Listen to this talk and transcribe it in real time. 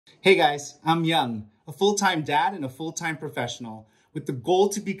Hey guys, I'm Young, a full-time dad and a full-time professional with the goal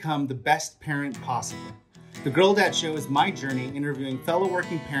to become the best parent possible. The Girl Dad Show is my journey interviewing fellow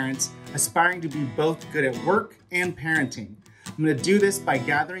working parents aspiring to be both good at work and parenting. I'm going to do this by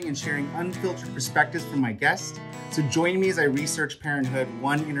gathering and sharing unfiltered perspectives from my guests, so join me as I research parenthood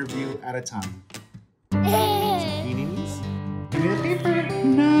one interview at a time. Give me the paper.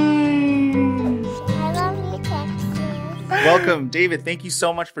 Nice. I love you, Texas. Welcome, David. Thank you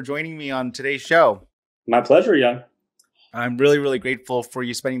so much for joining me on today's show. My pleasure, Young. I'm really, really grateful for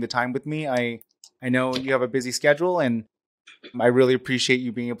you spending the time with me. I know you have a busy schedule, and I really appreciate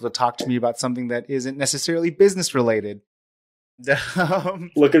you being able to talk to me about something that isn't necessarily business related.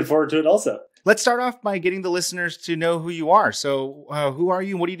 Looking forward to it also. Let's start off by getting the listeners to know who you are. So who are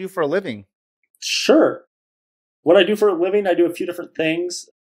you and what do you do for a living? Sure. What I do for a living, I do a few different things.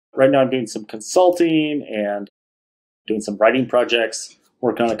 Right now I'm doing some consulting and doing some writing projects,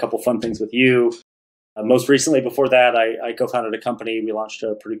 working on a couple fun things with you. Most recently, before that, I co-founded a company. We launched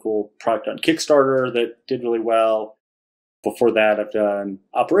a pretty cool product on Kickstarter that did really well. Before that, I've done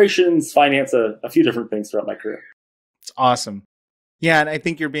operations, finance, a few different things throughout my career. It's awesome. Yeah, and I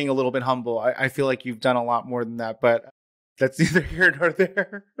think you're being a little bit humble. I feel like you've done a lot more than that, but that's neither here nor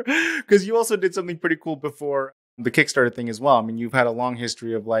there. Because you also did something pretty cool before the Kickstarter thing as well. I mean, you've had a long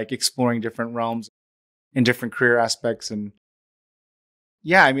history of like exploring different realms and different career aspects. And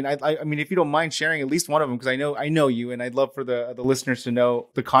yeah, I mean, I mean, if you don't mind sharing at least one of them, because I know you, and I'd love for the listeners to know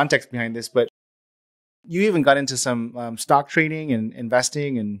the context behind this. But you even got into some stock trading and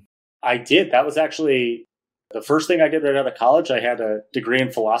investing, and I did. That was actually the first thing I did right out of college. I had a degree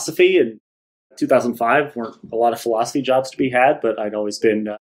in philosophy in 2005. Weren't a lot of philosophy jobs to be had, but I'd always been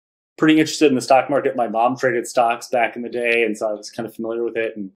pretty interested in the stock market. My mom traded stocks back in the day, and so I was kind of familiar with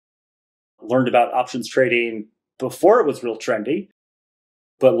it and learned about options trading before it was real trendy,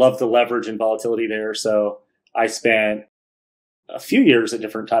 but loved the leverage and volatility there. So I spent a few years at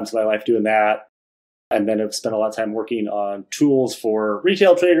different times of my life doing that. And then I've spent a lot of time working on tools for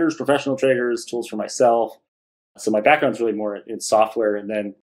retail traders, professional traders, tools for myself. So my background's really more in software. And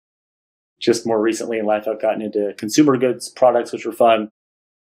then just more recently in life, I've gotten into consumer goods products, which are fun.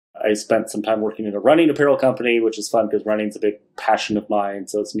 I spent some time working in a running apparel company, which is fun because running's a big passion of mine.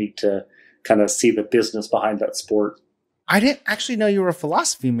 So it's neat to kind of see the business behind that sport. I didn't actually know you were a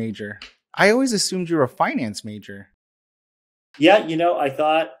philosophy major. I always assumed you were a finance major. Yeah, I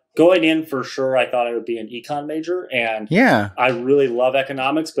thought going in for sure, I thought I would be an econ major. And Yeah. I really love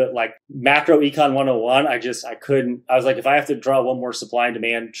economics, but like macro econ 101, I couldn't. I was like, if I have to draw one more supply and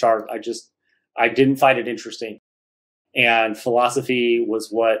demand chart, I didn't find it interesting. And philosophy was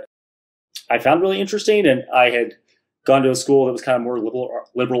what I found really interesting. And I had gone to a school that was kind of more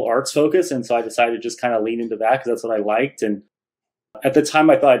liberal arts focused. And so I decided to just kind of lean into that because that's what I liked. And at the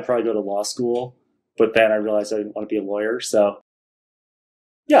time, I thought I'd probably go to law school, but then I realized I didn't want to be a lawyer. So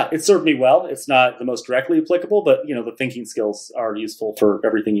yeah, it served me well. It's not the most directly applicable, but the thinking skills are useful for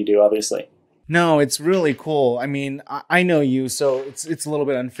everything you do, obviously. No, it's really cool. I mean, I know you, so it's a little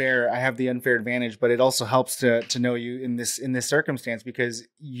bit unfair. I have the unfair advantage, but it also helps to know you in this circumstance because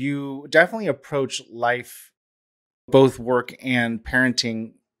you definitely approach life, both work and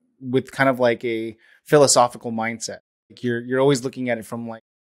parenting, with kind of like a philosophical mindset. Like you're always looking at it from like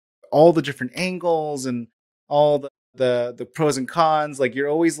all the different angles and all the pros and cons. Like you're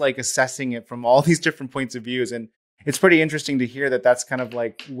always like assessing it from all these different points of views, and it's pretty interesting to hear that that's kind of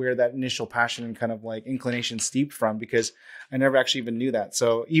like where that initial passion and kind of like inclination steeped from, because I never actually even knew that.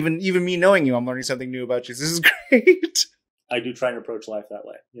 So even me knowing you, I'm learning something new about you. So this is great. I do try and approach life that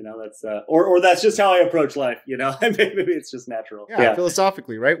way. That's or that's just how I approach life. Maybe it's just natural. Yeah,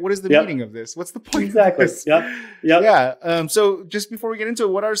 philosophically, right? What is the meaning of this? What's the point? Exactly. Of this? Yep. Yeah. So just before we get into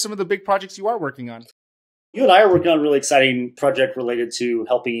it, what are some of the big projects you are working on? You and I are working on a really exciting project related to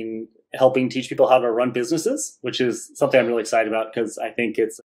helping teach people how to run businesses, which is something I'm really excited about because I think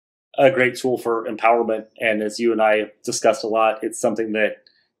it's a great tool for empowerment. And as you and I have discussed a lot, it's something that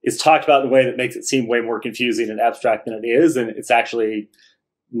is talked about in a way that makes it seem way more confusing and abstract than it is. And it's actually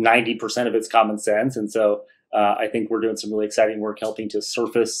 90% of it's common sense. And so I think we're doing some really exciting work helping to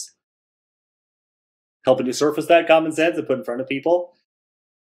surface that common sense and put in front of people.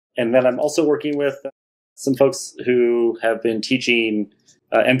 And then I'm also working with some folks who have been teaching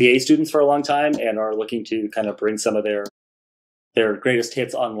MBA students for a long time and are looking to kind of bring some of their greatest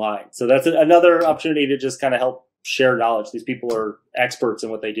hits online. So that's another opportunity to just kind of help share knowledge. These people are experts in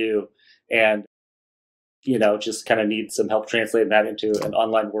what they do and, just kind of need some help translating that into an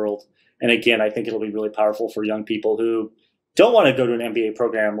online world. And again, I think it'll be really powerful for young people who don't want to go to an MBA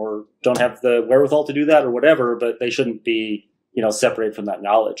program or don't have the wherewithal to do that or whatever, but they shouldn't be separated from that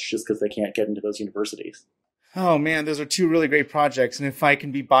knowledge just because they can't get into those universities. Oh man, those are two really great projects. And if I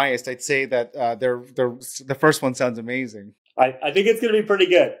can be biased, I'd say that the first one sounds amazing. I think it's going to be pretty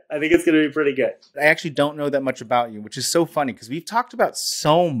good. I actually don't know that much about you, which is so funny because we've talked about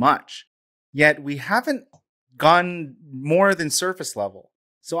so much, yet we haven't gone more than surface level.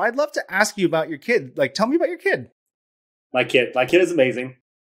 So I'd love to ask you about your kid. Like, tell me about your kid. My kid is amazing.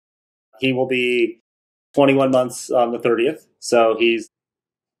 He will be 21 months on the 30th. So he's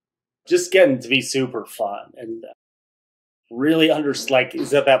just getting to be super fun and really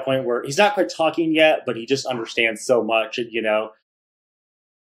he's at that point where he's not quite talking yet, but he just understands so much. And,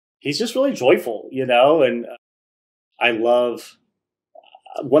 he's just really joyful, and I love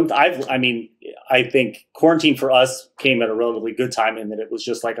I think quarantine for us came at a relatively good time in that it was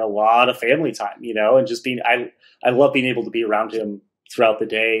just like a lot of family time, and just I love being able to be around him throughout the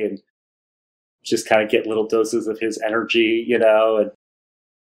day and just kind of get little doses of his energy, and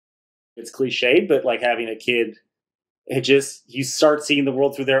it's cliched, but like having a kid, you start seeing the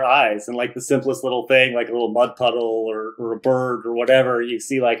world through their eyes, and like the simplest little thing, like a little mud puddle or a bird or whatever, you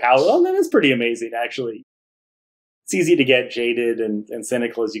see like that is pretty amazing. Actually, it's easy to get jaded and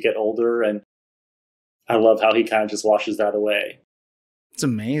cynical as you get older. And I love how he kind of just washes that away. It's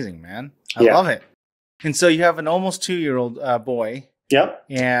amazing, man. I love it. And so you have an almost 2-year-old boy. Yep.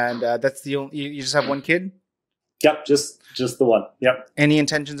 And that's you just have one kid? Yep. Just the one. Yep. Any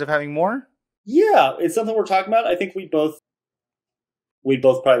intentions of having more? Yeah, it's something we're talking about. I think we'd both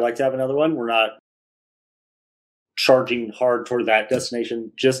probably like to have another one. We're not charging hard toward that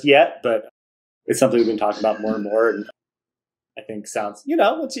destination just yet, but it's something we've been talking about more and more. And I think sounds,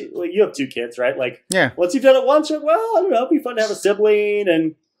 once you have 2 kids, right? Like, once you've done it once, you're like, well, I don't know, it'd be fun to have a sibling,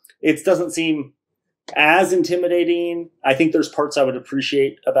 and it doesn't seem as intimidating. I think there's parts I would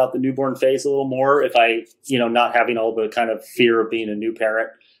appreciate about the newborn phase a little more if I, not having all the kind of fear of being a new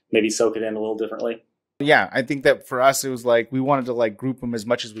parent. Maybe soak it in a little differently. Yeah, I think that for us, it was like we wanted to like group them as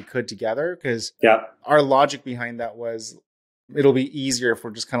much as we could together because our logic behind that was it'll be easier if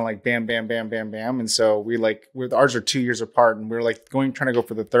we're just kind of like bam, bam, bam, bam, bam. And so ours are 2 years apart, and we're like trying to go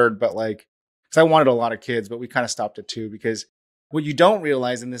for the third, but like, because I wanted a lot of kids, but we kind of stopped at 2 because what you don't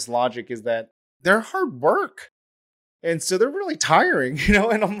realize in this logic is that they're hard work. And so they're really tiring,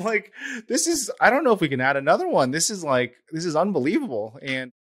 and I'm like, I don't know if we can add another one. This is unbelievable.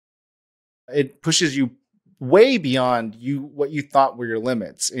 And it pushes you way beyond what you thought were your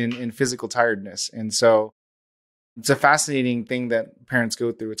limits in physical tiredness. And so it's a fascinating thing that parents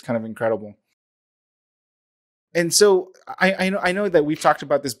go through. It's kind of incredible. And so I know that we've talked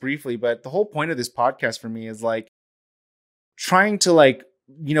about this briefly, but the whole point of this podcast for me is like trying to like,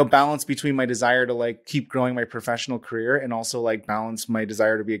 balance between my desire to like keep growing my professional career and also like balance my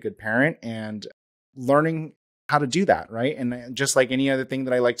desire to be a good parent and learning how to do that. Right. And just like any other thing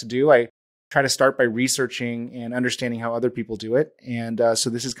that I like to do, I try to start by researching and understanding how other people do it. And so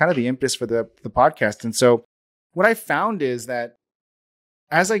this is kind of the impetus for the podcast. And so what I found is that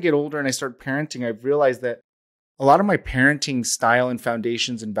as I get older and I start parenting, I've realized that a lot of my parenting style and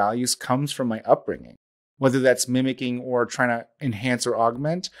foundations and values comes from my upbringing, whether that's mimicking or trying to enhance or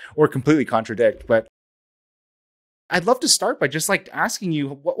augment or completely contradict. But I'd love to start by just like asking you,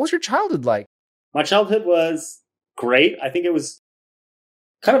 what was your childhood like? My childhood was great. I think it was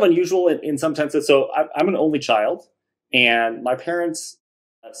kind of unusual in some senses. So I'm an only child, and my parents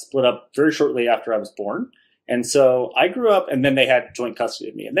split up very shortly after I was born. And so I grew up, and then they had joint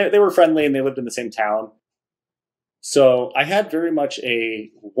custody of me, and they were friendly and they lived in the same town. So I had very much a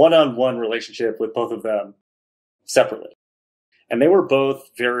one-on-one relationship with both of them separately. And they were both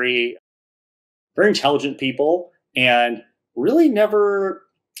very, very intelligent people, and really never,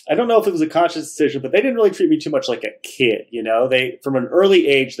 I don't know if it was a conscious decision, but they didn't really treat me too much like a kid. From an early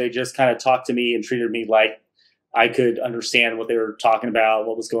age, they just kind of talked to me and treated me like I could understand what they were talking about,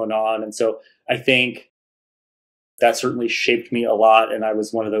 what was going on. And so I think that certainly shaped me a lot. And I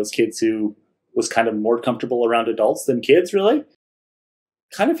was one of those kids who was kind of more comfortable around adults than kids, really.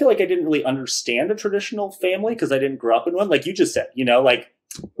 Kind of feel like I didn't really understand a traditional family because I didn't grow up in one. Like you just said, like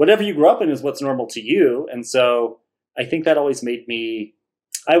whatever you grew up in is what's normal to you. And so I think that always made me,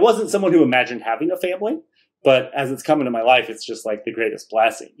 I wasn't someone who imagined having a family, but as it's come into my life, it's just like the greatest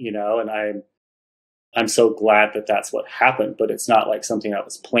blessing, and I'm so glad that that's what happened, but it's not like something I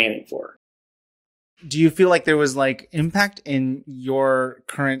was planning for. Do you feel like there was like impact in your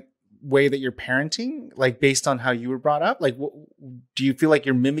current way that you're parenting, like based on how you were brought up? Like, do you feel like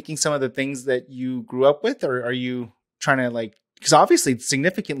you're mimicking some of the things that you grew up with, or are you trying to like, because obviously it's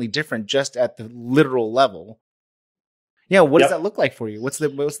significantly different just at the literal level. Yeah. What does that look like for you? What's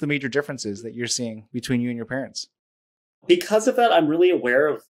the major differences that you're seeing between you and your parents? because of that, I'm really aware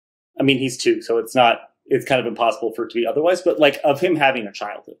of, I mean, he's 2, so it's kind of impossible for it to be otherwise, but like of him having a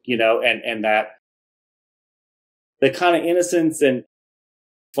childhood, and that the kind of innocence and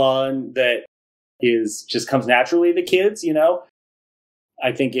fun that is just comes naturally to kids.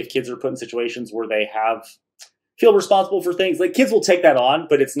 I think if kids are put in situations where they feel responsible for things, like kids will take that on,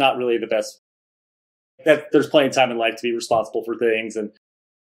 but it's not really the best. That there's plenty of time in life to be responsible for things. And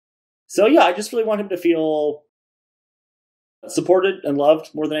so, yeah, I just really want him to feel supported and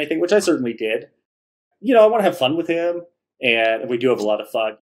loved more than anything, which I certainly did. I want to have fun with him, and we do have a lot of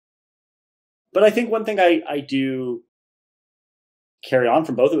fun. But I think one thing I do carry on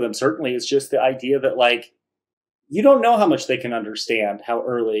from both of them certainly is just the idea that, like, you don't know how much they can understand how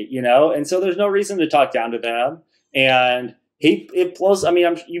early, and so there's no reason to talk down to them. And it blows. I mean,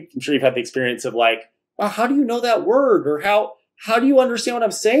 I'm sure you've had the experience of like, oh, how do you know that word, or how do you understand what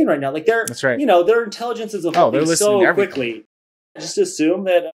I'm saying right now? Like That's right. Their intelligence is evolving so quickly. I just assume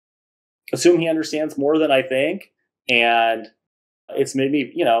he understands more than I think. And it's made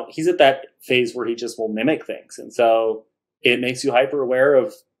me, he's at that phase where he just will mimic things. And so it makes you hyper aware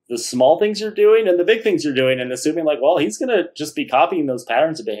of the small things you're doing and the big things you're doing, and assuming like, well, he's going to just be copying those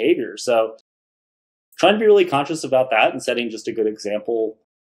patterns of behavior. So trying to be really conscious about that and setting just a good example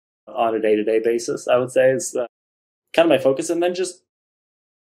on a day-to-day basis, I would say, is kind of my focus. And then just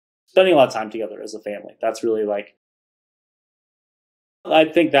spending a lot of time together as a family. That's really like, I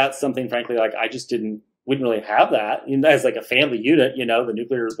think that's something, frankly, like I just we didn't really have that as like a family unit, the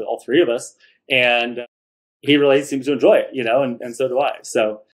nuclear is all 3 of us. And he really seems to enjoy it, and so do I.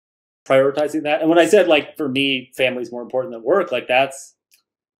 So prioritizing that. And when I said, like, for me, family's more important than work, like that's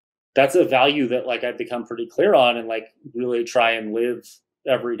a value that like I've become pretty clear on and like really try and live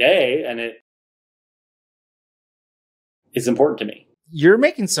every day. And it is important to me. You're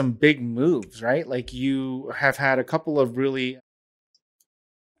making some big moves, right? Like you have had a couple of really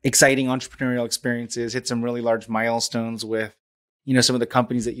exciting entrepreneurial experiences, hit some really large milestones with, some of the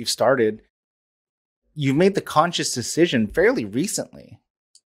companies that you've started. You've made the conscious decision fairly recently.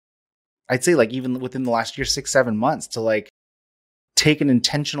 I'd say like even within the last year, 6-7 months, to like take an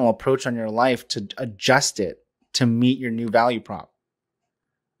intentional approach on your life to adjust it to meet your new value prop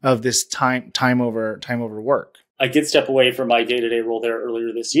of this time over work. I did step away from my day-to-day role there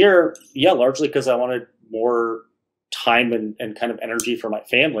earlier this year. Yeah, largely because I wanted more time and kind of energy for my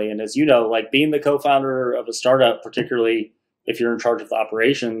family. And as you know, like being the co-founder of a startup, particularly if you're in charge of the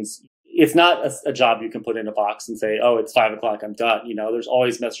operations, it's not a job you can put in a box and say, oh, it's 5:00, I'm done. There's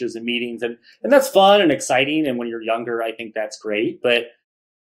always messages and meetings, and that's fun and exciting. And when you're younger, I think that's great. But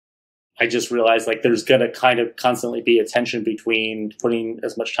I just realized like there's going to kind of constantly be a tension between putting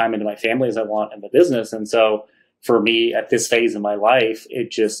as much time into my family as I want in the business. And so for me at this phase in my life,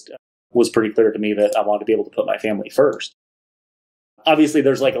 it just was pretty clear to me that I wanted to be able to put my family first. Obviously,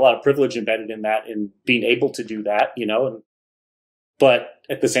 there's like a lot of privilege embedded in that, in being able to do that, but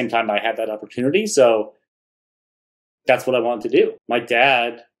at the same time, I had that opportunity. So that's what I wanted to do. My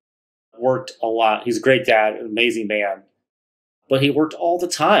dad worked a lot. He's a great dad, an amazing man, but he worked all the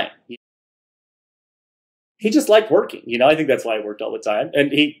time. He just liked working. I think that's why he worked all the time.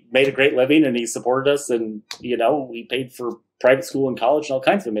 And he made a great living and he supported us. And, we paid for private school and college and all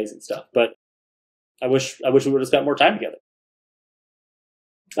kinds of amazing stuff. But I wish we would have spent more time together.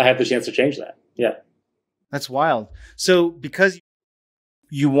 I had the chance to change that. Yeah. That's wild. So because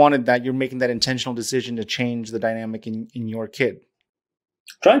you wanted that, you're making that intentional decision to change the dynamic in your kid.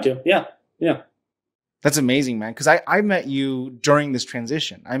 Trying to. Yeah. Yeah. That's amazing, man. Because I met you during this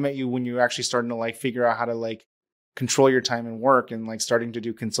transition. I met you when you were actually starting to like figure out how to like control your time and work, and like starting to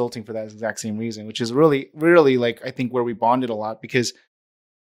do consulting for that exact same reason, which is really, really like, I think where we bonded a lot, because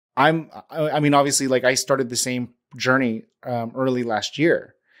I mean, obviously like I started the same journey early last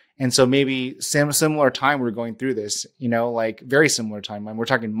year. And so maybe similar time we're going through this, like very similar time. We're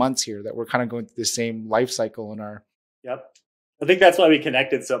talking months here that we're kind of going through the same life cycle in our. Yep. I think that's why we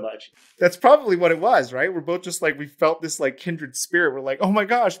connected so much. That's probably what it was, right? We're both just like, we felt this like kindred spirit. We're like, oh my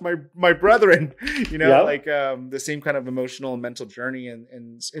gosh, my brethren, Yep. like the same kind of emotional and mental journey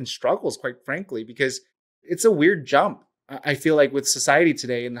and struggles, quite frankly, because it's a weird jump. I feel like with society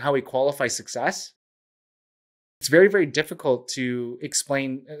today and how we qualify success, it's very, very difficult to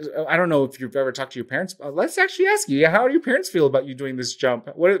explain. I don't know if you've ever talked to your parents. Let's actually ask you, how do your parents feel about you doing this jump?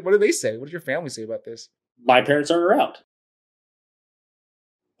 What do they say? What does your family say about this? My parents aren't around.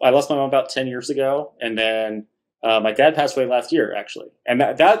 I lost my mom about 10 years ago. And then my dad passed away last year, actually. And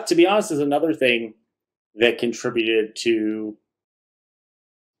that, to be honest, is another thing that contributed to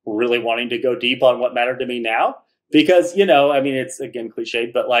really wanting to go deep on what mattered to me now. Because, it's again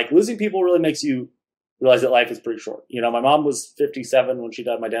cliched, but like losing people really makes you realize that life is pretty short. My mom was 57 when she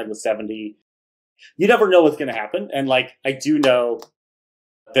died. My dad was 70. You never know what's going to happen. And like, I do know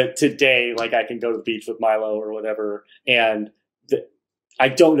that today, like I can go to the beach with Milo or whatever. And I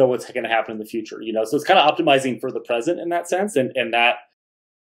don't know what's going to happen in the future, So it's kind of optimizing for the present in that sense. And that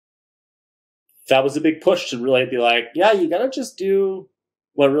was a big push to really be like, yeah, you got to just do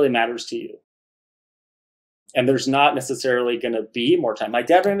what really matters to you. And there's not necessarily going to be more time. My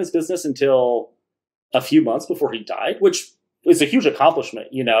dad ran his business until a few months before he died, which is a huge accomplishment,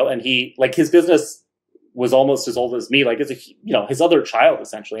 and his business was almost as old as me. Like it's his other child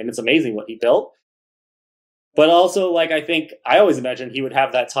essentially. And it's amazing what he built. But also, like, I think I always imagined he would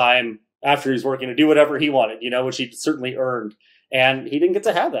have that time after he's working to do whatever he wanted, which he certainly earned. And he didn't get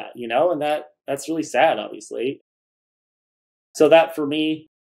to have that, and that's really sad, obviously. So that for me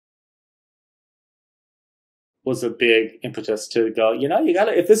was a big impetus to go, you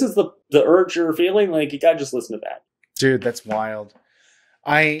gotta, if this is the urge you're feeling, like, you gotta just listen to that. Dude, that's wild.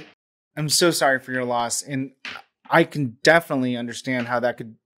 I'm so sorry for your loss. And I can definitely understand how that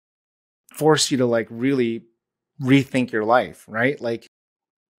could force you to like really rethink your life, right? Like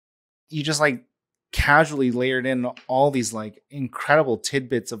you just like casually layered in all these like incredible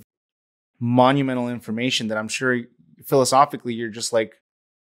tidbits of monumental information that I'm sure philosophically you're just like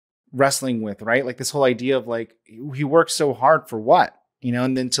wrestling with, right? Like this whole idea of like, he worked so hard for what,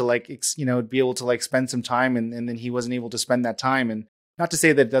 and then to like, be able to like spend some time and then he wasn't able to spend that time. And not to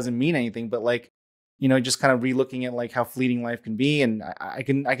say that it doesn't mean anything, but like, just kind of relooking at like how fleeting life can be. And I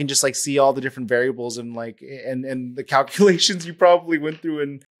can just like see all the different variables and like, and the calculations you probably went through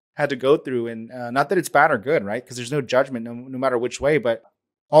and had to go through. And not that it's bad or good, right? Because there's no judgment no matter which way, but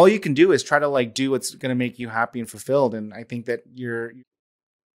all you can do is try to like do what's going to make you happy and fulfilled. And I think that you're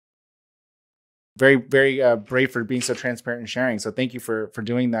very, very brave for being so transparent and sharing. So thank you for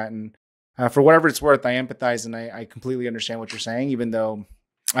doing that. And for whatever it's worth, I empathize and I completely understand what you're saying, even though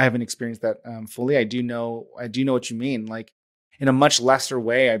I haven't experienced that fully. I do know what you mean. Like in a much lesser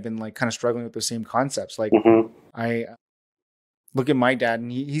way, I've been like kind of struggling with the same concepts. Like I look at my dad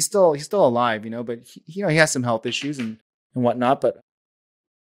and he's still alive, but he has some health issues and whatnot, but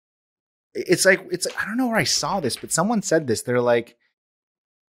it's like, I don't know where I saw this, but someone said this. They're like,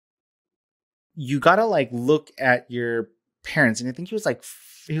 you got to like look at your parents. And I think he was like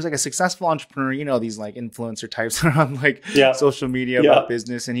a successful entrepreneur, these like influencer types that are on like social media about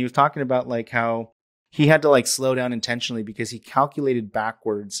business. And he was talking about like how he had to like slow down intentionally because he calculated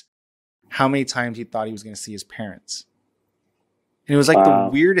backwards how many times he thought he was going to see his parents. And it was like the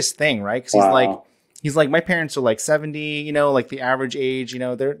weirdest thing, right? Because he's like, my parents are like 70, like the average age,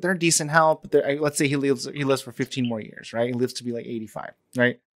 they're decent health, but let's say he lives for 15 more years, right? He lives to be like 85,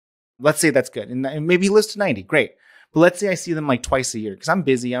 right? Let's say that's good. And maybe he lives to 90. Great. But let's say I see them like twice a year because I'm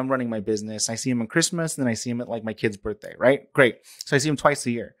busy. I'm running my business. I see him on Christmas and then I see him at like my kid's birthday, right? Great. So I see him twice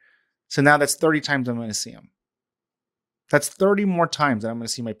a year. So now that's 30 times I'm going to see him. That's 30 more times that I'm going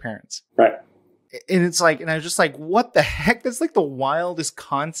to see my parents. Right. And it's like, and I was just like, what the heck? That's like the wildest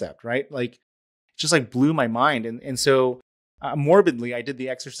concept, right? Like, it just like blew my mind. And so morbidly, I did the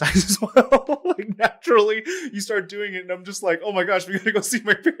exercise as well. Like naturally, you start doing it, and I'm just like, oh my gosh, we got to go see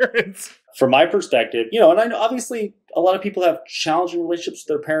my parents. From my perspective, and I know obviously a lot of people have challenging relationships with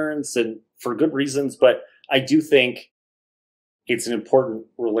their parents, and for good reasons. But I do think it's an important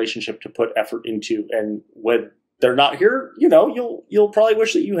relationship to put effort into, and when they're not here, you'll probably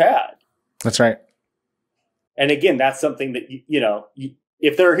wish that you had. That's right. And again, that's something that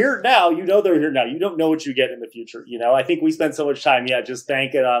if they're here now, they're here now. You don't know what you get in the future. I think we spend so much time, just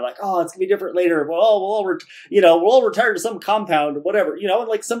banking on like, oh, it's gonna be different later. Well, we'll all retire to some compound, whatever. And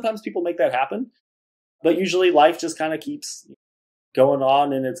like sometimes people make that happen, but usually life just kind of keeps going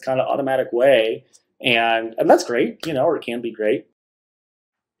on in its kind of automatic way, and that's great, or it can be great.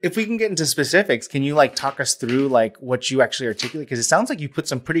 If we can get into specifics, can you like talk us through like what you actually articulate? Because it sounds like you put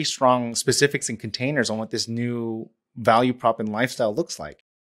some pretty strong specifics and containers on what this new value prop and lifestyle looks like.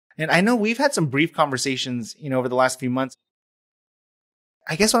 And I know we've had some brief conversations, over the last few months.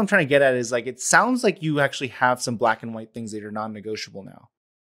 I guess what I'm trying to get at is like, it sounds like you actually have some black and white things that are non-negotiable now.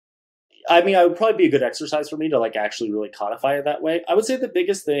 I mean, it would probably be a good exercise for me to like actually really codify it that way. I would say the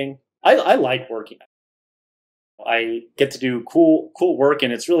biggest thing, I like working. I get to do cool work,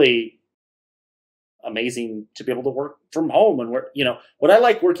 and it's really amazing to be able to work from home and work. What I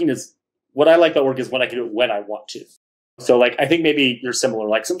like about work is when I can do it when I want to. So like, I think maybe you're similar.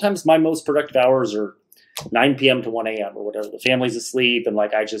 Like sometimes my most productive hours are 9 p.m. to 1 a.m. or whatever. The family's asleep and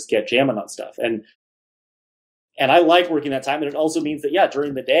like, I just get jamming on stuff. And I like working that time. And it also means that,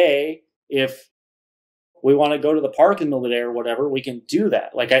 during the day, if we want to go to the park in the middle of the day or whatever, we can do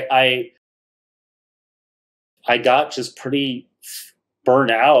that. Like I got just pretty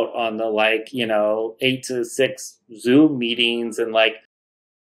burnt out on the 8 to 6 Zoom meetings. And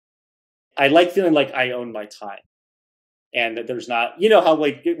I like feeling like I own my time. And that there's not, how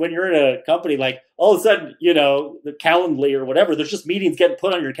when you're in a company, all of a sudden, the Calendly or whatever, there's just meetings getting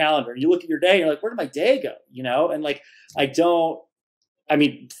put on your calendar. You look at your day and you're like, where did my day go? And I don't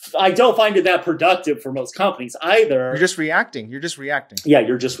find it that productive for most companies either. You're just reacting. Yeah,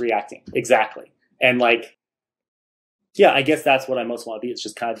 you're just reacting. Exactly. And I guess that's what I most want to be. It's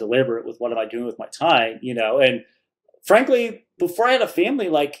just kind of deliberate with what am I doing with my time, and frankly, before I had a family,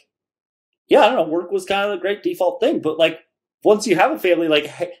 I don't know, work was kind of a great default thing. But once you have a family,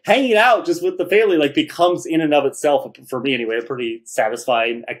 hanging out just with the family, becomes in and of itself, for me anyway, a pretty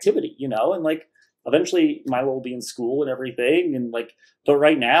satisfying activity, and eventually Milo will be in school and everything. And but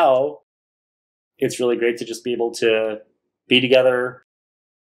right now it's really great to just be able to be together.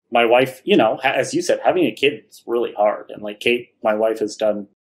 My wife, as you said, having a kid is really hard. And Kate, my wife, has done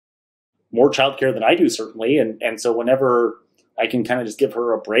more childcare than I do, certainly. And so whenever I can kind of just give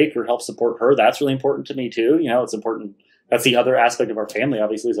her a break or help support her, that's really important to me too. It's important. That's the other aspect of our family,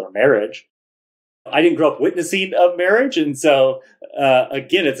 obviously, is our marriage. I didn't grow up witnessing a marriage. And so,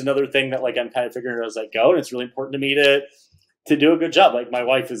 again, it's another thing that I'm kind of figuring out as I go. And it's really important to me to do a good job. My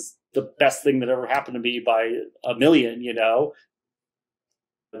wife is the best thing that ever happened to me by a million,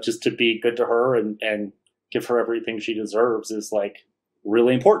 just to be good to her and give her everything she deserves is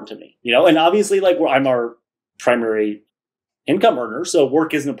really important to me, and obviously I'm our primary income earner. So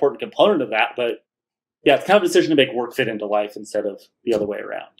work is an important component of that, but yeah, it's kind of a decision to make work fit into life instead of the other way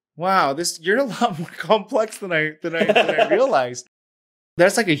around. Wow, you're a lot more complex than I realized.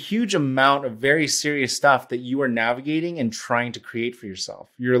 That's a huge amount of very serious stuff that you are navigating and trying to create for yourself.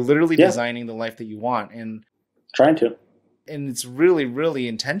 You're literally designing the life that you want and trying to. And it's really, really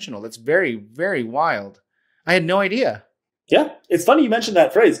intentional. That's very, very wild. I had no idea. Yeah, it's funny you mentioned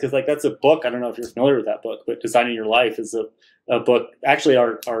that phrase because that's a book. I don't know if you're familiar with that book, but Designing Your Life is a book. Actually,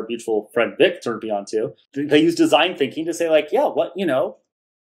 our mutual friend Vic turned me on to. They use design thinking to say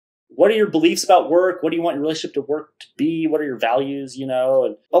what are your beliefs about work? What do you want your relationship to work to be? What are your values? And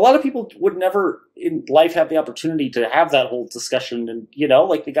a lot of people would never in life have the opportunity to have that whole discussion. And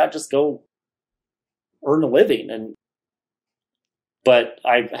they got to just go earn a living. But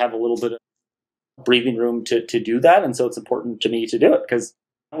I have a little bit of breathing room to do that. And so it's important to me to do it because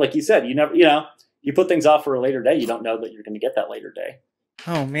like you said, you never, you put things off for a later day. You don't know that you're going to get that later day.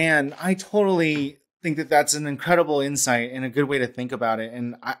 Oh man, I totally think that that's an incredible insight and a good way to think about it.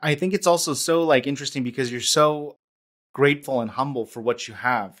 And I think it's also so interesting because you're so grateful and humble for what you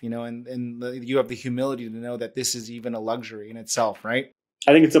have, and you have the humility to know that this is even a luxury in itself, right?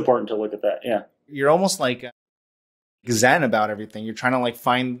 I think it's important to look at that. Yeah. You're almost zen about everything. You're trying to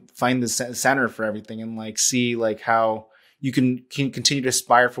find the center for everything and see how you can continue to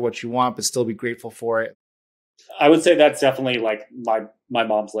aspire for what you want, but still be grateful for it. I would say that's definitely my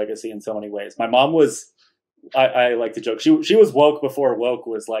mom's legacy in so many ways. My mom was, I like to joke, she was woke before woke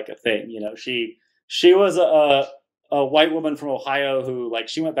was a thing. She was a white woman from Ohio who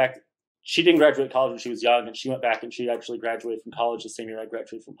she went back. She didn't graduate college when she was young, and she went back and she actually graduated from college the same year I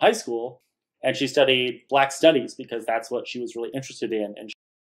graduated from high school. And she studied Black studies because that's what she was really interested in. And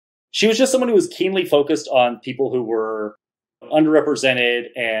she was just someone who was keenly focused on people who were underrepresented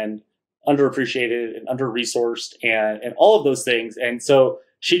and underappreciated and under-resourced and all of those things. And so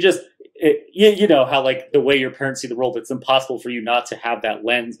she just, how the way your parents see the world, it's impossible for you not to have that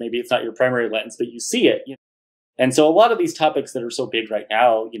lens. Maybe it's not your primary lens, but you see it. And so a lot of these topics that are so big right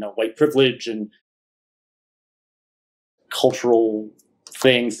now, white privilege and cultural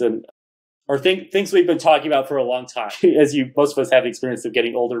things or things we've been talking about for a long time. As most of us have the experience of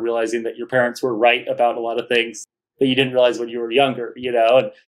getting older, realizing that your parents were right about a lot of things that you didn't realize when you were younger,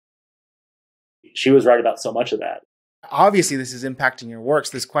 and she was right about so much of that. Obviously, this is impacting your work.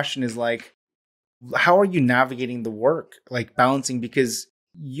 So this question is how are you navigating the work, balancing? Because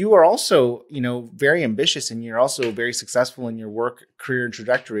you are also, very ambitious and you're also very successful in your work career and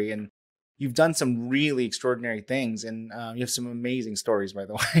trajectory. And you've done some really extraordinary things, and you have some amazing stories, by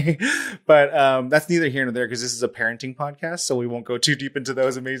the way. But that's neither here nor there because this is a parenting podcast, so we won't go too deep into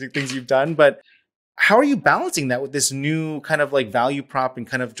those amazing things you've done. But how are you balancing that with this new kind of value prop and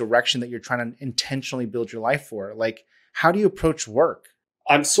kind of direction that you're trying to intentionally build your life for? How do you approach work?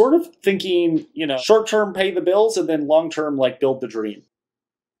 I'm sort of thinking, short term pay the bills and then long term build the dream.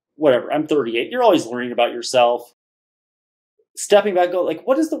 Whatever. I'm 38. You're always learning about yourself. Stepping back, go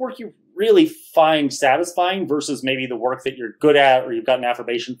what is the work you really find satisfying versus maybe the work that you're good at or you've got an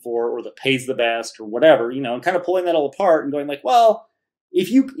affirmation for or that pays the best or whatever, and kind of pulling that all apart and going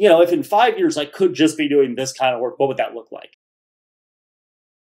if in 5 years I could just be doing this kind of work, what would that look like?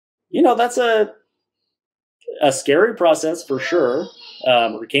 That's a scary process for sure,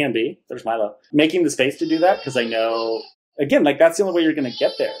 or it can be. There's Milo. Making the space to do that, because I know, again, like that's the only way you're going to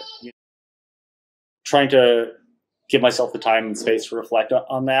get there. Trying to give myself the time and space to reflect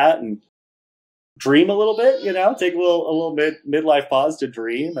on that and dream a little bit, take a little midlife pause to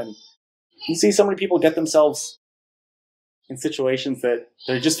dream. And you see so many people get themselves in situations that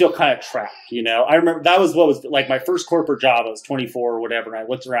they just feel kind of trapped, I remember that was what was like my first corporate job. I was 24 or whatever. And I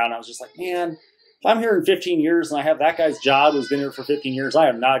looked around and I was just like, man, if I'm here in 15 years and I have that guy's job who's been here for 15 years, I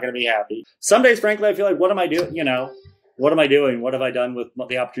am not going to be happy. Some days, frankly, I feel like, what am I doing? What am I doing? What have I done with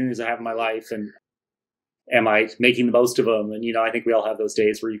the opportunities I have in my life? And am I making the most of them? And, I think we all have those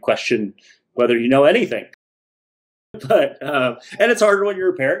days where you question whether you know anything. But, and it's harder when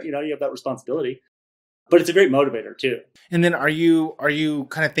you're a parent, you have that responsibility. But it's a great motivator too. And then are you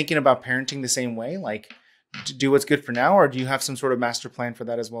kind of thinking about parenting the same way? Like, to do what's good for now, or do you have some sort of master plan for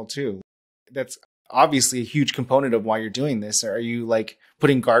that as well too? That's obviously a huge component of why you're doing this. Are you like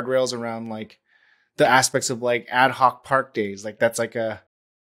putting guardrails around like the aspects of like ad hoc park days? Like that's like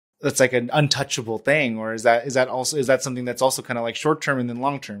an untouchable thing, or is that something that's also kind of like short term and then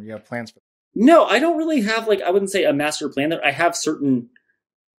long term? You have plans for that? No, I don't really have I wouldn't say a master plan there. I have certain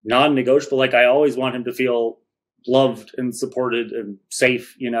non-negotiable, like I always want him to feel loved and supported and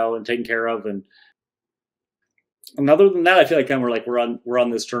safe, and taken care of. And other than that, I feel like we're on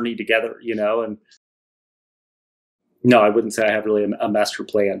this journey together, and no, I wouldn't say I have really a master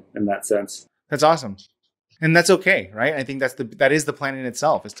plan in that sense. That's awesome. And that's okay, right? I think that is the plan in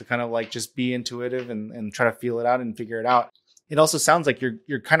itself, is to kind of like just be intuitive and try to feel it out and figure it out. It also sounds like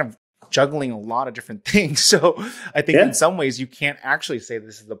you're kind of juggling a lot of different things. So I think in some ways you can't actually say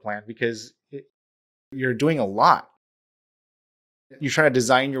this is the plan, because you're doing a lot. You're trying to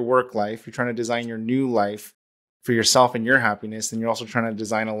design your work life. You're trying to design your new life for yourself and your happiness. And you're also trying to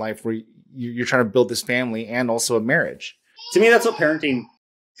design a life where you're trying to build this family and also a marriage. To me, that's what parenting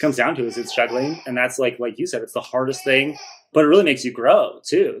comes down to, is it's juggling. And that's like you said, it's the hardest thing, but it really makes you grow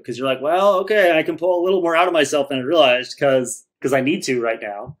too. Because you're like, well, okay, I can pull a little more out of myself than I realized because I need to right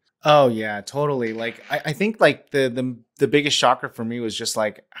now. Oh yeah, totally. Like I think like the biggest shocker for me was just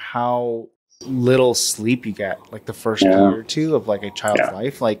like how little sleep you get like the first year or two of like a child's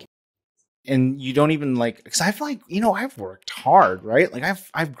life. Like, and you don't even like, because I feel like, I've worked hard, right? Like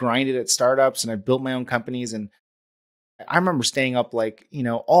I've grinded at startups and I've built my own companies, and I remember staying up like,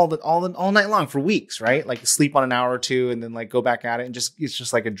 all night long for weeks, right? Like sleep on an hour or two and then like go back at it, and it's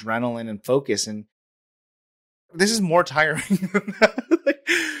just like adrenaline and focus. And this is more tiring than that.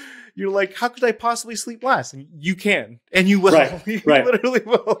 You're like, how could I possibly sleep less? And you can, and you will. Right. You literally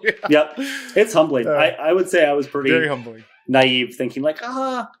will. Yeah. Yep. It's humbling. I would say I was pretty very humbling, naive, thinking like,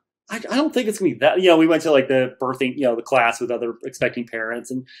 I don't think it's going to be that. We went to like the birthing, the class with other expecting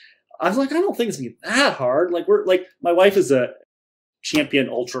parents. And I was like, I don't think it's going to be that hard. Like my wife is a champion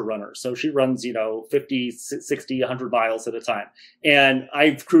ultra runner. So she runs, 50, 60, 100 miles at a time. And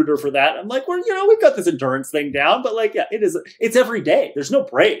I've crewed her for that. I'm like, well, we've got this endurance thing down, but like, yeah, it's every day. There's no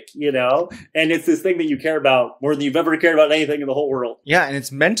break, and it's this thing that you care about more than you've ever cared about anything in the whole world. Yeah. And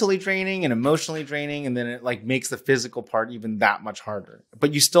it's mentally draining and emotionally draining. And then it like makes the physical part even that much harder,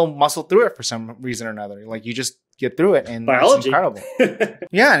 but you still muscle through it for some reason or another. Like you just get through it, and biology. It's incredible.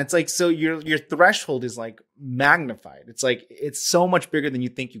 Yeah. And it's like, so your threshold is like magnified. It's like, it's so much bigger than you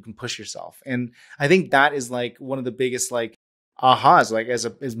think you can push yourself. And I think that is like one of the biggest like ahas, like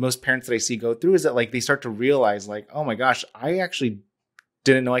as most parents that I see go through, is that like they start to realize like, oh my gosh, I actually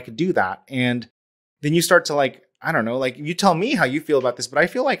didn't know I could do that. And then you start to like, I don't know, like you tell me how you feel about this, but I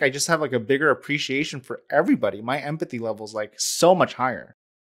feel like I just have like a bigger appreciation for everybody. My empathy level is like so much higher.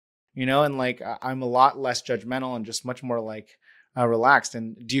 And like I'm a lot less judgmental and just much more like relaxed.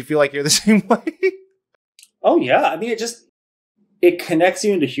 And do you feel like you're the same way? Oh yeah. I mean, it connects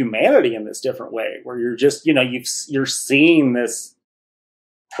you into humanity in this different way, where you're just, you're seeing this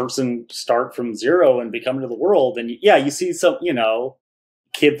person start from zero and become into the world. And you see some,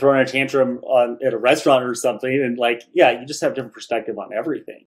 kid throwing a tantrum at a restaurant or something. And like, you just have a different perspective on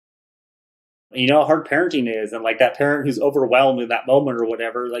everything. How hard parenting is, and like that parent who's overwhelmed in that moment or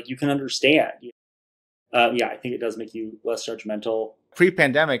whatever, like you can understand. I think it does make you less judgmental.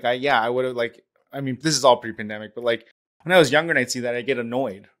 Pre-pandemic, I would have this is all pre-pandemic, but like when I was younger and I'd see that, I'd get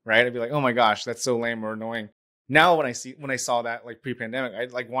annoyed, right? I'd be like, oh my gosh, that's so lame or annoying. Now when I saw that like pre-pandemic,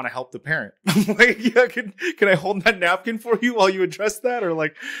 I'd like want to help the parent. Like, yeah, can I hold that napkin for you while you address that? Or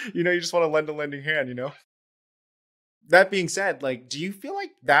like, you just want to lend a lending hand, That being said, like, do you feel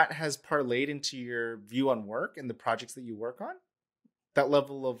like that has parlayed into your view on work and the projects that you work on? that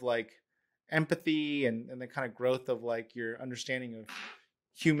level of like empathy and the kind of growth of like your understanding of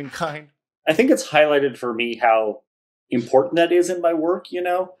humankind? I think it's highlighted for me how important that is in my work,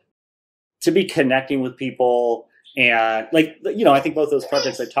 to be connecting with people. And like, I think both those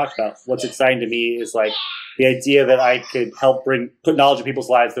projects I talked about, what's exciting to me is like the idea that I could help put knowledge in people's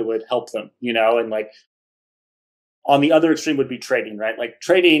lives that would help them, and like on the other extreme would be trading, right? Like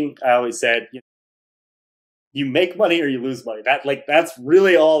trading, I always said, you make money or you lose money. That's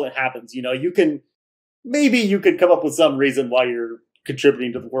really all that happens. You could come up with some reason why you're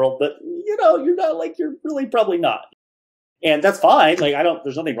contributing to the world, but you're not, like, you're really probably not. And that's fine. Like,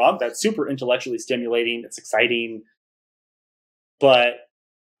 there's nothing wrong with that. It's super intellectually stimulating. It's exciting, but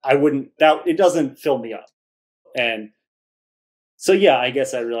it doesn't fill me up. And so, yeah, I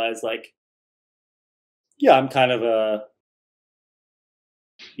guess I realized, like, yeah, I'm kind of a,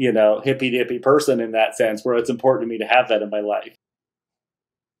 hippy dippy person in that sense, where it's important to me to have that in my life,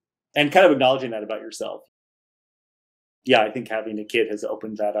 and kind of acknowledging that about yourself. Yeah, I think having a kid has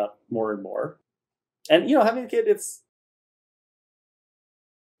opened that up more and more. And, having a kid,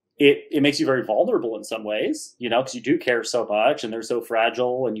 it makes you very vulnerable in some ways, because you do care so much and they're so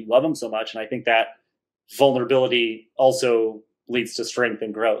fragile and you love them so much. And I think that vulnerability also leads to strength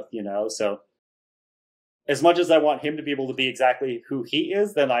and growth, So as much as I want him to be able to be exactly who he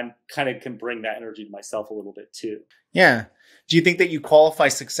is, then I'm kind of can bring that energy to myself a little bit too. Yeah. Do you think that you qualify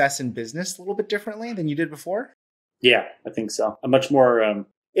success in business a little bit differently than you did before? Yeah, I think so. I'm much more,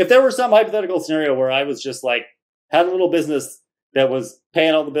 if there was some hypothetical scenario where I was just like, had a little business that was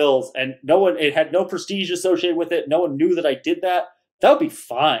paying all the bills and it had no prestige associated with it, no one knew that I did that, that would be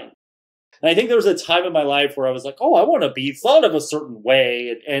fine. And I think there was a time in my life where I was like, oh, I want to be thought of a certain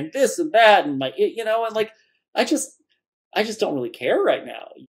way and this and that. And and like, I just don't really care right now.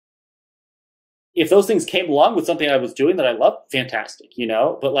 If those things came along with something I was doing that I love, fantastic,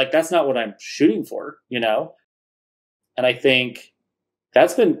 but like, that's not what I'm shooting for, And I think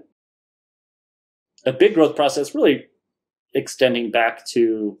that's been a big growth process, really extending back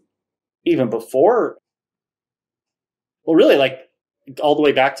to even before. Well, really, like all the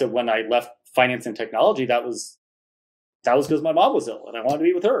way back to when I left finance and technology. That was because my mom was ill and I wanted to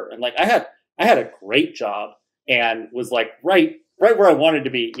be with her. And like I had a great job and was like right where I wanted to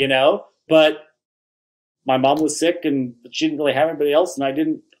be, But my mom was sick and she didn't really have anybody else,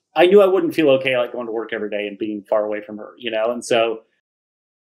 and I knew I wouldn't feel okay like going to work every day and being far away from her, And so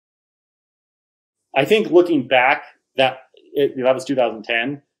I think looking back, that was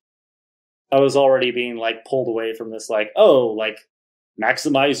 2010. I was already being like pulled away from this, like, oh, like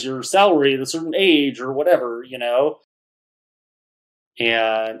maximize your salary at a certain age or whatever,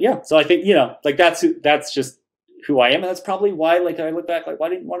 And yeah, so I think, like that's just who I am. And that's probably why, like, I look back, like, why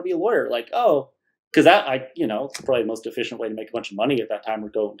didn't I want to be a lawyer? Like, oh, because it's probably the most efficient way to make a bunch of money at that time, or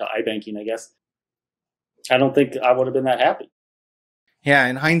go into iBanking, I guess. I don't think I would have been that happy. Yeah,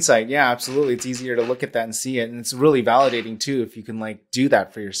 in hindsight, yeah, absolutely. It's easier to look at that and see it. And it's really validating too, if you can like do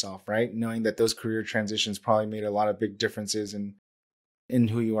that for yourself, right? Knowing that those career transitions probably made a lot of big differences in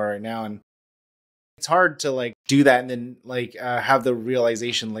who you are right now. And it's hard to like do that and then like have the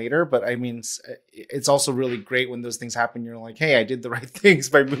realization later. But I mean, it's also really great when those things happen. You're like, hey, I did the right things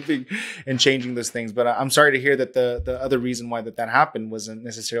by moving and changing those things. But I'm sorry to hear that the other reason why that happened wasn't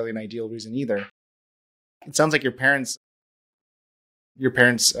necessarily an ideal reason either. It sounds like your parents,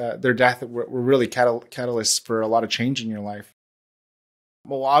 their death were really catalysts for a lot of change in your life.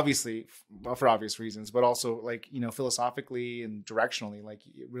 Well, obviously for obvious reasons, but also like, philosophically and directionally, like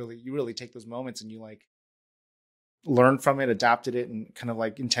you really take those moments and you like learn from it, adapted it, and kind of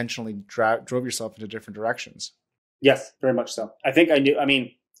like intentionally drove yourself into different directions. Yes, very much so. I think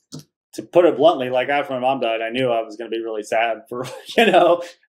to put it bluntly, like after my mom died, I knew I was going to be really sad for,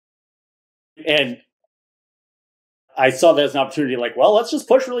 and I saw that as an opportunity, like, well, let's just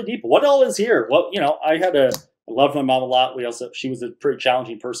push really deep. What all is here? Well, I loved my mom a lot. She was a pretty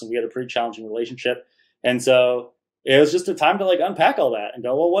challenging person. We had a pretty challenging relationship. And so it was just a time to like unpack all that and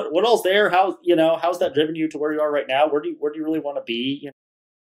go, well, what else there? How's that driven you to where you are right now? Where do you really want to be?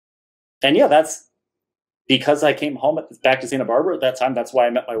 And yeah, that's because I came home back to Santa Barbara at that time. That's why I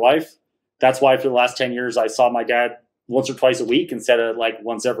met my wife. That's why for the last 10 years, I saw my dad once or twice a week instead of like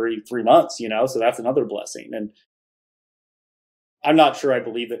once every 3 months, so that's another blessing. And I'm not sure I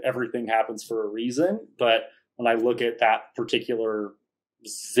believe that everything happens for a reason, but when I look at that particular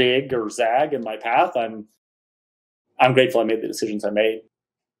zig or zag in my path, I'm grateful I made the decisions I made.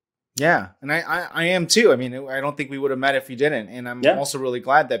 Yeah, and I am too. I mean, I don't think we would have met if you didn't. And I'm also really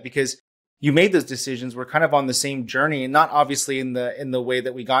glad that because you made those decisions, we're kind of on the same journey, and not obviously in the way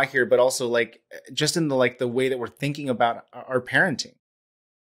that we got here, but also like just in the way that we're thinking about our parenting.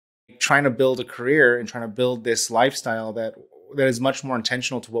 trying to build a career and trying to build this lifestyle that is much more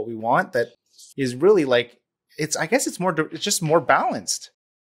intentional to what we want, that is really like, I guess it's just more balanced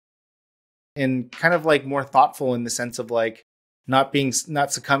and kind of like more thoughtful in the sense of like not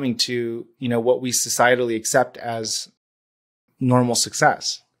succumbing to, what we societally accept as normal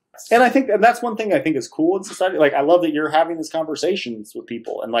success. And I think, and that's one thing I think is cool in society. Like, I love that you're having these conversations with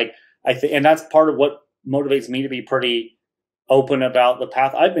people. And like, and that's part of what motivates me to be pretty open about the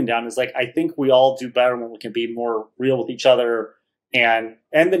path I've been down, is like, I think we all do better when we can be more real with each other. And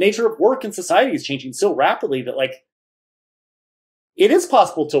the nature of work in society is changing so rapidly that like, it is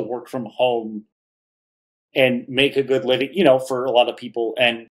possible to work from home and make a good living, for a lot of people.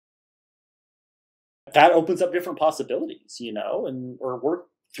 And that opens up different possibilities, or work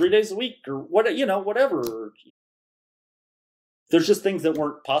 3 days a week or whatever. There's just things that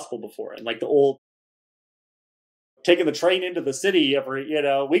weren't possible before. And like the old taking the train into the city every,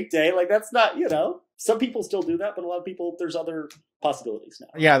 weekday, like that's not, some people still do that, but a lot of people, there's other possibilities now.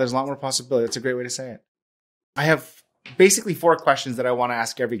 Yeah, there's a lot more possibility. That's a great way to say it. I have basically 4 questions that I want to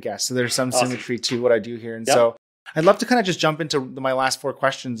ask every guest. So there's some symmetry to what I do here. And so I'd love to kind of just jump into my last 4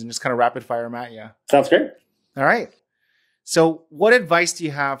 questions and just kind of rapid fire them at you. Sounds great. All right. So what advice do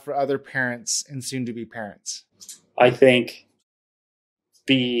you have for other parents and soon to be parents? I think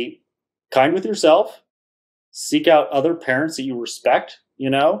be kind with yourself, seek out other parents that you respect,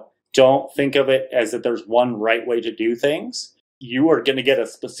 don't think of it as that there's one right way to do things. You are going to get a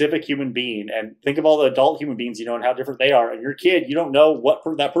specific human being, and think of all the adult human beings, and how different they are. And your kid, you don't know what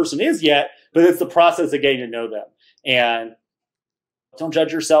that person is yet, but it's the process of getting to know them. And don't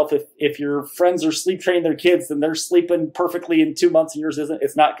judge yourself if your friends are sleep training their kids and they're sleeping perfectly in 2 months and yours isn't.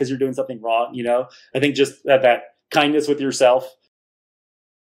 It's not because you're doing something wrong, I think just that kindness with yourself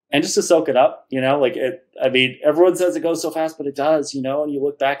and just to soak it up, everyone says it goes so fast, but it does, and you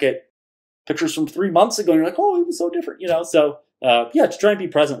look back at pictures from 3 months ago and you're like, oh, it was so different, so just try and be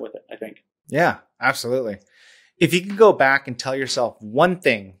present with it, I think. Yeah, absolutely. If you could go back and tell yourself one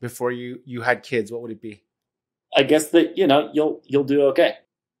thing before you had kids, what would it be? I guess that, you'll do okay.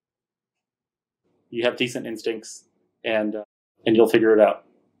 You have decent instincts and you'll figure it out.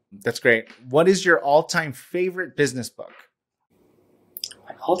 That's great. What is your all-time favorite business book?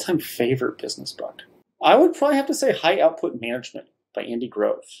 My all-time favorite business book? I would probably have to say High Output Management by Andy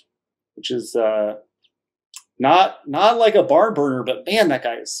Grove, which is not like a barn burner, but man, that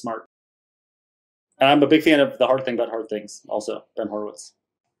guy is smart. And I'm a big fan of The Hard Thing About Hard Things, also, Ben Horowitz.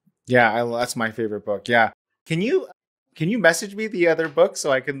 Yeah, that's my favorite book. Yeah. Can you message me the other book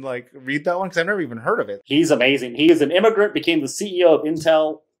so I can read that one? Because I've never even heard of it. He's amazing. He is an immigrant, became the CEO of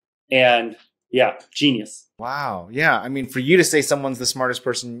Intel, and genius. Wow. Yeah. For you to say someone's the smartest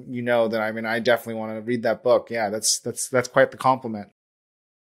person then I definitely want to read that book. Yeah, that's quite the compliment.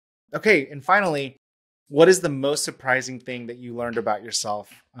 Okay, and finally, what is the most surprising thing that you learned about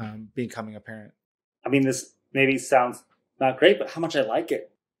yourself becoming a parent? This maybe sounds not great, but how much I like it.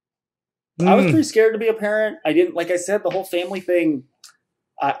 I was pretty scared to be a parent. I didn't, like I said, the whole family thing,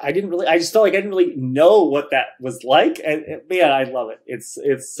 I just felt like I didn't really know what that was like. And man, I love it. It's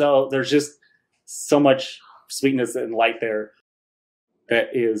so, there's just so much sweetness and light there that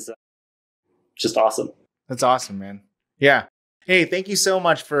is just awesome. That's awesome, man. Yeah. Hey, thank you so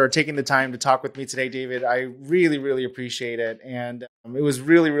much for taking the time to talk with me today, David. I really, really appreciate it. And it was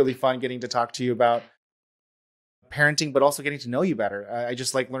really, really fun getting to talk to you about parenting, but also getting to know you better. I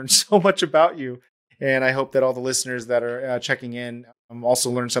just learned so much about you. And I hope that all the listeners that are checking in also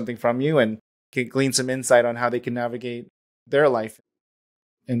learn something from you and can glean some insight on how they can navigate their life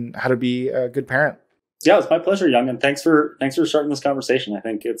and how to be a good parent. Yeah, it's my pleasure, Young. And thanks for starting this conversation. I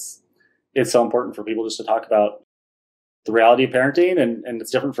think it's so important for people just to talk about the reality of parenting and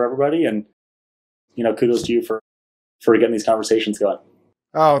it's different for everybody. And, kudos to you for getting these conversations going.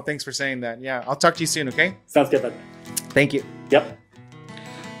 Oh, thanks for saying that. Yeah, I'll talk to you soon, okay? Sounds good, bud. Thank you. Yep.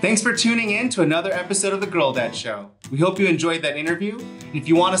 Thanks for tuning in to another episode of The Girl Dad Show. We hope you enjoyed that interview. And if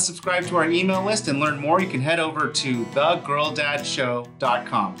you want to subscribe to our email list and learn more, you can head over to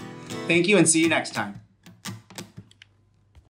thegirldadshow.com. Thank you and see you next time.